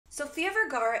Sofia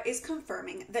Vergara is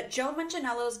confirming that Joe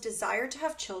Manganiello's desire to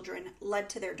have children led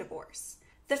to their divorce.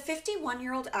 The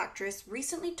 51-year-old actress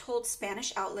recently told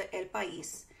Spanish outlet El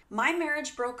País, "My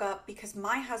marriage broke up because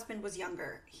my husband was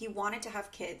younger. He wanted to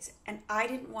have kids, and I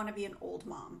didn't want to be an old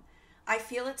mom. I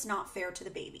feel it's not fair to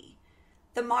the baby."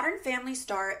 The Modern Family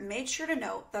star made sure to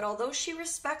note that although she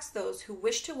respects those who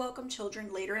wish to welcome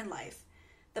children later in life,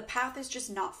 the path is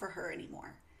just not for her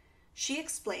anymore. She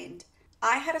explained,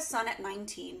 "I had a son at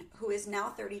 19 who is now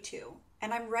 32,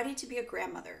 and I'm ready to be a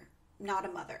grandmother, not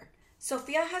a mother."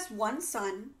 Sofia has one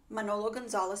son, Manolo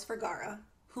Gonzalez Vergara,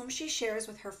 whom she shares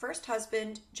with her first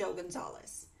husband, Joe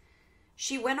Gonzalez.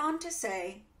 She went on to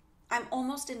say, "I'm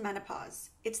almost in menopause.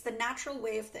 It's the natural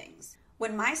way of things.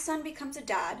 When my son becomes a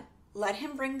dad, let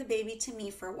him bring the baby to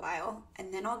me for a while,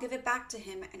 and then I'll give it back to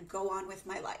him and go on with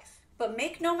my life." But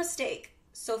make no mistake,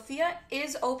 Sofia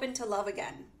is open to love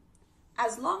again,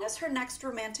 as long as her next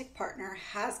romantic partner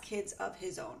has kids of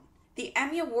his own. The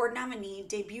Emmy Award nominee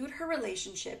debuted her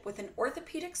relationship with an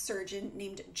orthopedic surgeon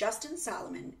named Justin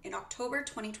Salomon in October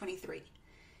 2023.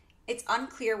 It's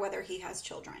unclear whether he has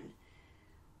children.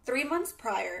 3 months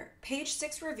prior, Page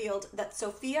Six revealed that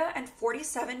Sofia and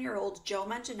 47-year-old Joe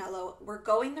Manganiello were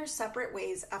going their separate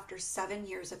ways after 7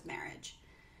 years of marriage.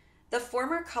 The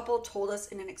former couple told us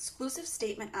in an exclusive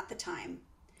statement at the time,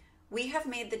 "We have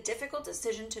made the difficult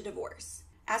decision to divorce.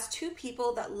 As two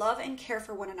people that love and care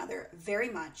for one another very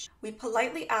much, we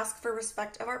politely ask for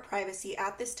respect of our privacy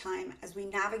at this time as we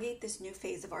navigate this new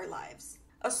phase of our lives."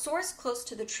 A source close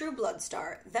to the True Blood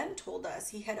star then told us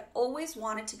he had always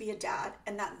wanted to be a dad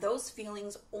and that those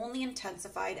feelings only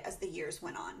intensified as the years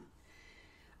went on.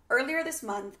 Earlier this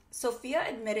month, Sofia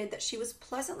admitted that she was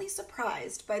pleasantly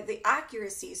surprised by the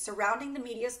accuracy surrounding the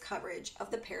media's coverage of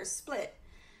the pair's split,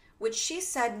 which she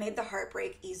said made the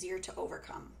heartbreak easier to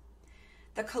overcome.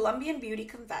 The Colombian beauty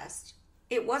confessed,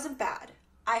 "It wasn't bad.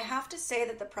 I have to say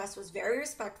that the press was very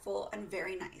respectful and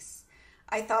very nice.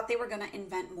 I thought they were going to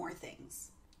invent more things."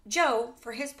 Joe,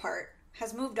 for his part,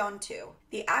 has moved on too.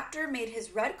 The actor made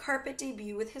his red carpet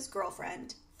debut with his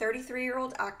girlfriend,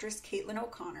 33-year-old actress Caitlin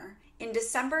O'Connor, in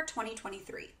December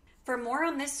 2023. For more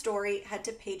on this story, head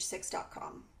to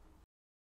page6.com.